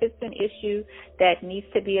 because if it's an issue that needs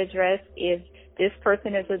to be addressed, if this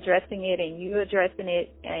person is addressing it and you addressing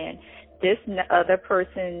it and this other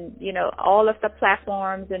person, you know, all of the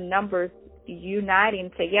platforms and numbers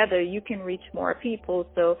uniting together, you can reach more people.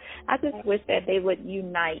 So I just wish that they would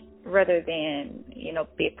unite rather than, you know,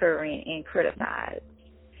 bicker and criticize.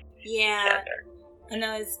 Yeah. I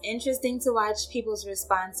know it's interesting to watch people's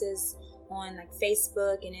responses on like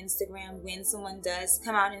Facebook and Instagram when someone does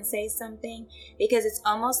come out and say something, because it's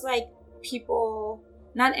almost like people,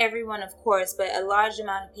 not everyone of course, but a large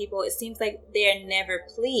amount of people, it seems like they're never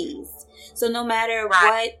pleased. So no matter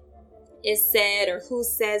what is said or who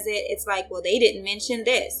says it, it's like, well, they didn't mention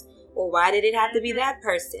this, or why did it have to be that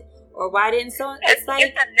person, or why didn't so? It's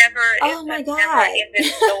like, oh my God,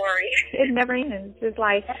 it never ends. It's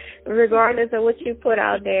like, regardless of what you put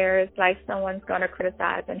out there, it's like someone's going to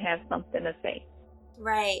criticize and have something to say.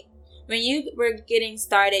 Right. When you were getting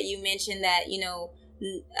started, you mentioned that, you know,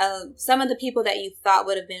 some of the people that you thought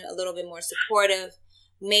would have been a little bit more supportive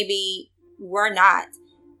maybe were not.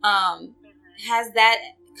 Has that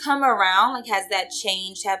come around? Like, has that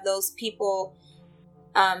changed? Have those people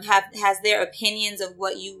has their opinions of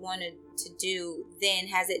what you wanted to do, then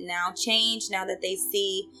has it now changed now that they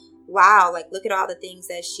see, wow, like, look at all the things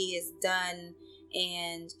that she has done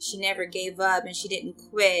and she never gave up and she didn't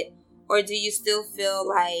quit? Or do you still feel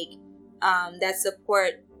like that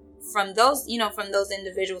support from those, from those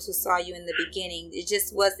individuals who saw you in the beginning, it's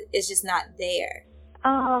just not there?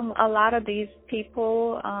 A lot of these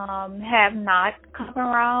people have not come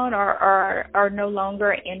around or are no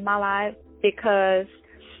longer in my life, because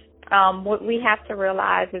what we have to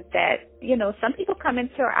realize is that, some people come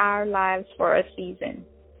into our lives for a season.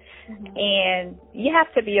 Mm-hmm. And you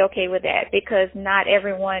have to be okay with that, because not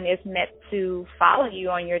everyone is meant to follow you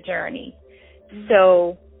on your journey. Mm-hmm.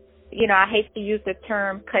 So, I hate to use the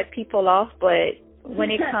term cut people off, but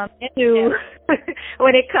when it comes to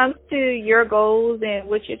when it comes to your goals and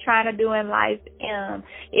what you're trying to do in life,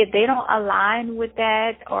 if they don't align with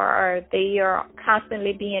that, or they are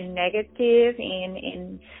constantly being negative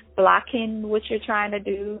and blocking what you're trying to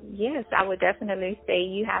do, yes, I would definitely say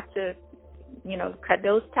you have to, cut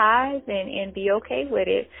those ties and be okay with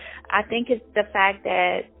it. I think it's the fact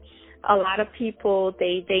that a lot of people,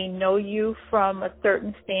 they know you from a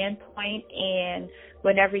certain standpoint, and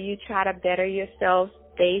whenever you try to better yourself,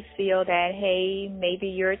 they feel that, hey, maybe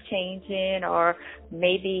you're changing, or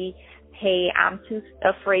maybe, hey, I'm too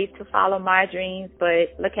afraid to follow my dreams,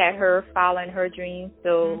 but look at her following her dreams.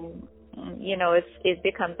 So, it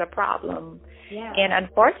becomes a problem. Yeah. And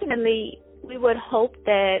unfortunately, we would hope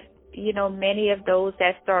that, many of those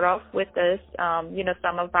that start off with us,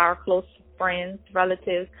 some of our close friends,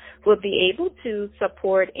 relatives, will be able to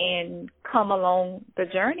support and come along the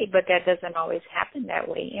journey, but that doesn't always happen that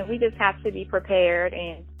way. And we just have to be prepared.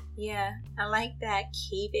 And yeah, I like that.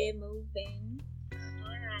 Keep it moving.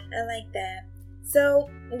 I like that. So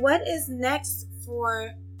what is next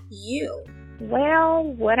for you? Well,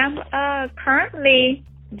 what I'm currently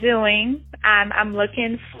doing, I'm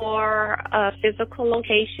looking for a physical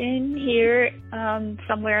location here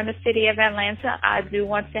somewhere in the city of Atlanta. I do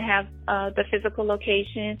want to have the physical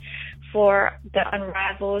location for the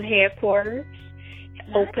Unrivaled headquarters.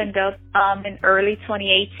 Opened up in early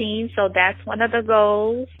 2018, so that's one of the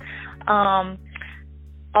goals.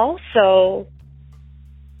 Also,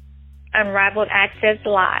 Unrivaled Access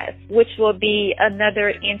Live, which will be another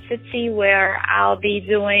entity where I'll be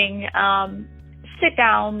doing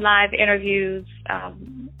sit-down live interviews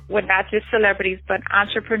with not just celebrities, but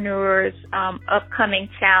entrepreneurs, upcoming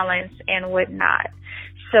talents, and whatnot.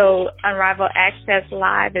 So Unrivaled Access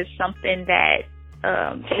Live is something that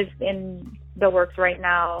is in the works right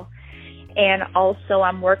now. And also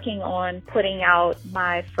I'm working on putting out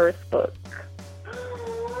my first book.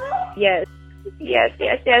 Yes.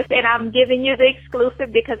 And I'm giving you the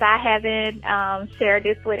exclusive because I haven't shared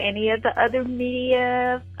this with any of the other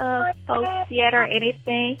media folks yet or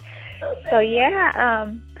anything. So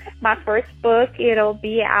my first book, it'll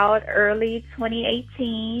be out early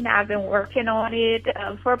 2018. I've been working on it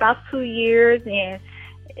for about 2 years, and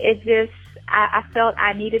I felt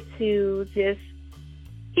I needed to just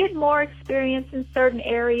get more experience in certain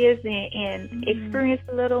areas and experience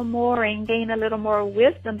a little more and gain a little more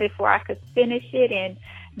wisdom before I could finish it. And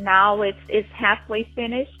now it's halfway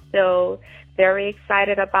finished, so very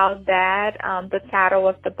excited about that. The title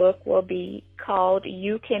of the book will be called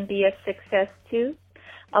You Can Be a Success Too,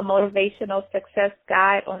 a motivational success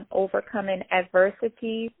guide on overcoming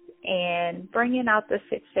adversities and bringing out the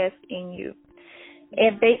success in you.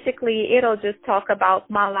 And basically, it'll just talk about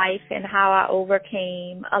my life and how I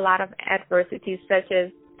overcame a lot of adversities, such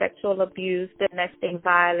as sexual abuse, domestic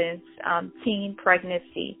violence, teen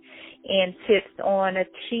pregnancy, and tips on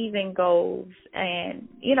achieving goals, and,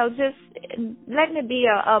 just letting it be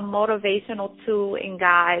a motivational tool and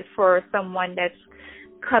guide for someone that's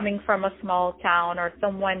coming from a small town or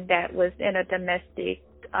someone that was in a domestic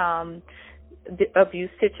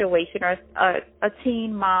abuse situation, or a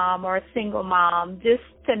teen mom or a single mom, just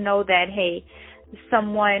to know that, hey,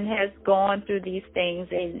 someone has gone through these things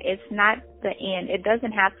and it's not the end. It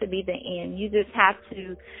doesn't have to be the end. You just have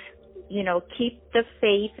to, keep the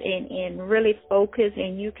faith and really focus,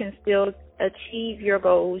 and you can still achieve your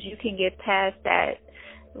goals. You can get past that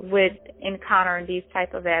with encountering these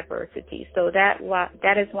type of adversities. So that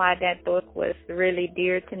is why that book was really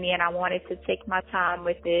dear to me, and I wanted to take my time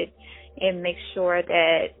with it and make sure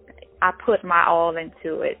that I put my all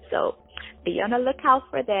into it. So be on the lookout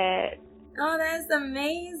for that. Oh, that's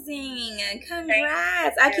amazing.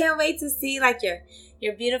 Congrats. I can't wait to see like your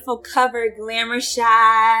beautiful cover glamour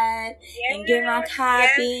shot and get my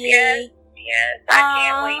copy. Yes. I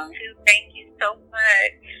can't wait to. Thank you so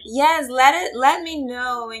much. Yes, let me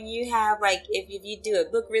know when you have like if you do a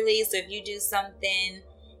book release or if you do something,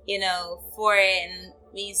 for it, and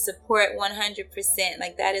we support 100%.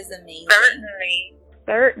 Like that is amazing.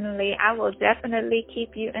 Certainly. I will definitely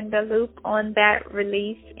keep you in the loop on that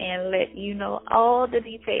release and let you know all the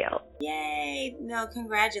details. Yay. No,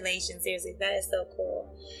 congratulations. Seriously, that is so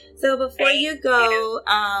cool. So before you go,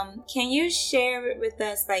 can you share with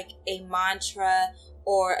us like a mantra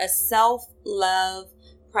or a self-love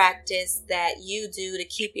practice that you do to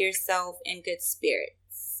keep yourself in good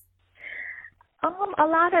spirits? A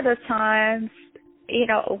lot of the times,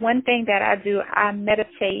 one thing that I do, I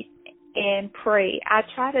meditate and pray. I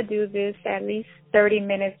try to do this at least 30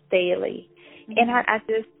 minutes daily. Mm-hmm. And I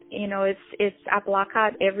just, I block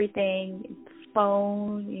out everything,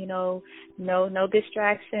 phone, no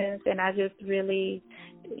distractions. And I just really,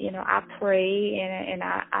 I pray and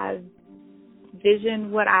I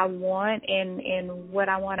vision what I want and what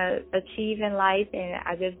I want to achieve in life. And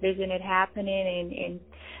I just vision it happening and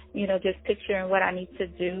just picturing what I need to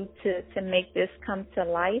do to make this come to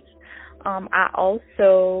life.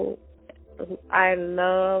 I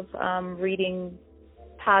love reading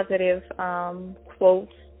positive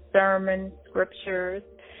quotes, sermons, scriptures.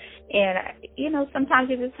 And, sometimes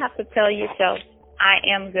you just have to tell yourself, I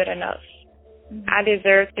am good enough. Mm-hmm. I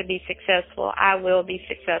deserve to be successful. I will be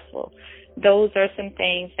successful. Those are some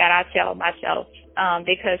things that I tell myself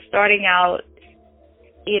because starting out,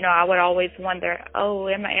 I would always wonder,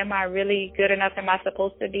 am I really good enough? Am I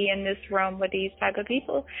supposed to be in this room with these type of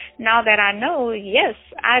people? Now that I know, yes,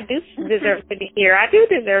 I do deserve to be here. I do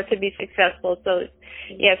deserve to be successful. So,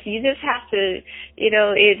 yes, you just have to,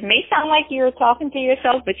 it may sound like you're talking to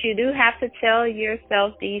yourself, but you do have to tell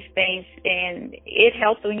yourself these things, and it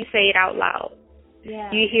helps when you say it out loud.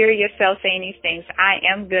 Yeah. You hear yourself saying these things. I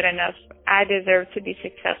am good enough. I deserve to be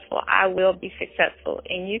successful. I will be successful.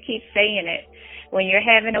 And you keep saying it. When you're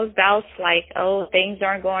having those doubts like, things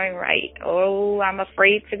aren't going right. I'm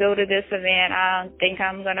afraid to go to this event. I think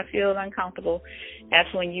I'm going to feel uncomfortable.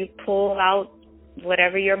 That's when you pull out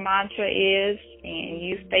whatever your mantra is and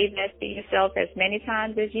you say that to yourself as many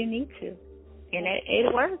times as you need to. And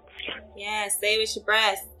it works. Yeah, say it with your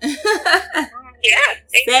breath. Yeah,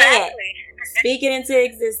 exactly. Say it. Speak it into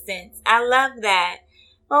existence. I love that.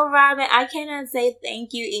 Well, Robin, I cannot say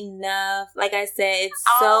thank you enough. Like I said, it's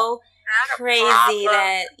so crazy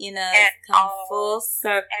that, it's come full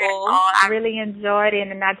circle. I really enjoyed it,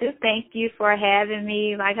 and I do thank you for having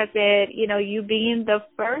me. Like I said, you being the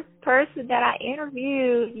first person that I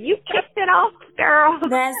interviewed, you kicked it off, girl.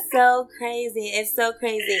 That's so crazy. It's so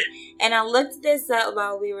crazy. And I looked this up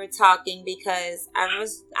while we were talking because I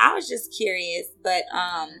was just curious, but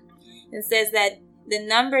it says that the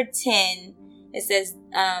number 10, it says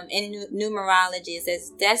in numerology, it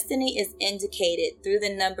says destiny is indicated through the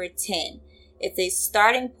number 10. It's a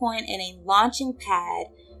starting point and a launching pad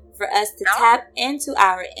for us to tap into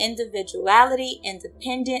our individuality,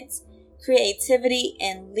 independence, creativity,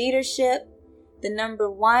 and leadership. The number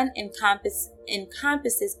 1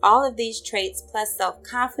 encompasses all of these traits plus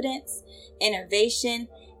self-confidence, innovation,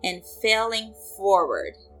 and failing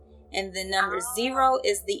forward. And the number 0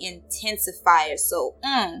 is the intensifier. So,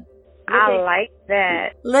 I like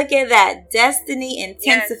that. Look at that. Destiny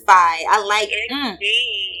intensify. Yes. I like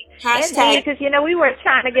Hashtag. Because, we were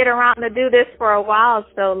trying to get around to do this for a while.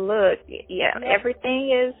 So, look, everything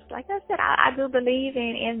is, like I said, I do believe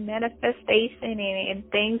in manifestation and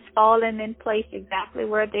things falling in place exactly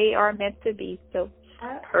where they are meant to be. So,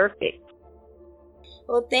 perfect.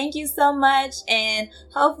 Well, thank you so much. And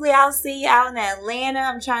hopefully I'll see you out in Atlanta.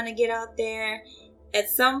 I'm trying to get out there at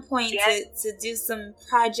some point to do some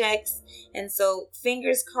projects. And so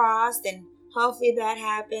fingers crossed, and hopefully that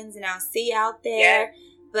happens and I'll see you out there. Yes.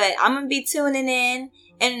 But I'm going to be tuning in.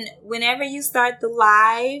 And whenever you start the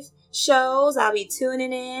live shows, I'll be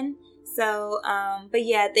tuning in. So, but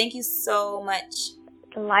yeah, thank you so much.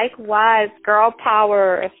 Likewise, girl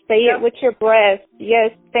power. Say it with your breath.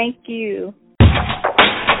 Yes, thank you.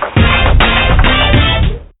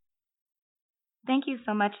 Thank you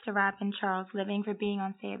so much to Robin Charles Living for being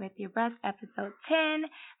on Say It With Your Breast, episode 10.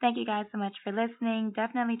 Thank you guys so much for listening.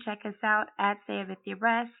 Definitely check us out at Say It With Your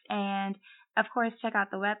Breast. And, of course, check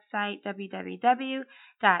out the website,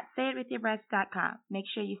 www.sayitwithyourbreast.com. Make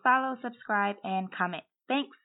sure you follow, subscribe, and comment. Thanks.